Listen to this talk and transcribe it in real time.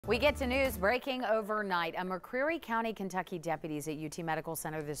We get to news breaking overnight. A McCreary County, Kentucky deputies at UT Medical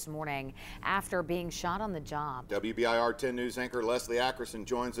Center this morning after being shot on the job. WBIR 10 News anchor Leslie Ackerson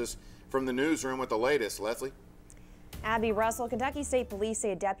joins us from the newsroom with the latest. Leslie? Abby Russell, Kentucky State Police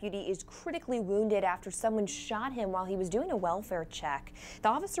say a deputy is critically wounded after someone shot him while he was doing a welfare check. The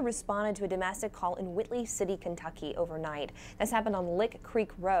officer responded to a domestic call in Whitley City, Kentucky overnight. This happened on Lick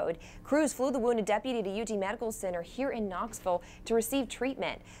Creek Road. Crews flew the wounded deputy to UT Medical Center here in Knoxville to receive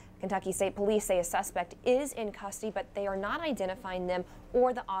treatment. Kentucky State Police say a suspect is in custody, but they are not identifying them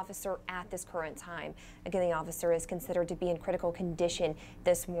or the officer at this current time. Again, the officer is considered to be in critical condition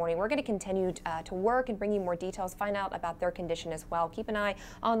this morning. We're going to continue to work and bring you more details, find out about their condition as well. Keep an eye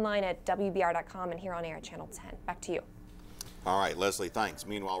online at WBR.com and here on air at Channel 10. Back to you. All right, Leslie, thanks.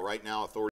 Meanwhile, right now, authorities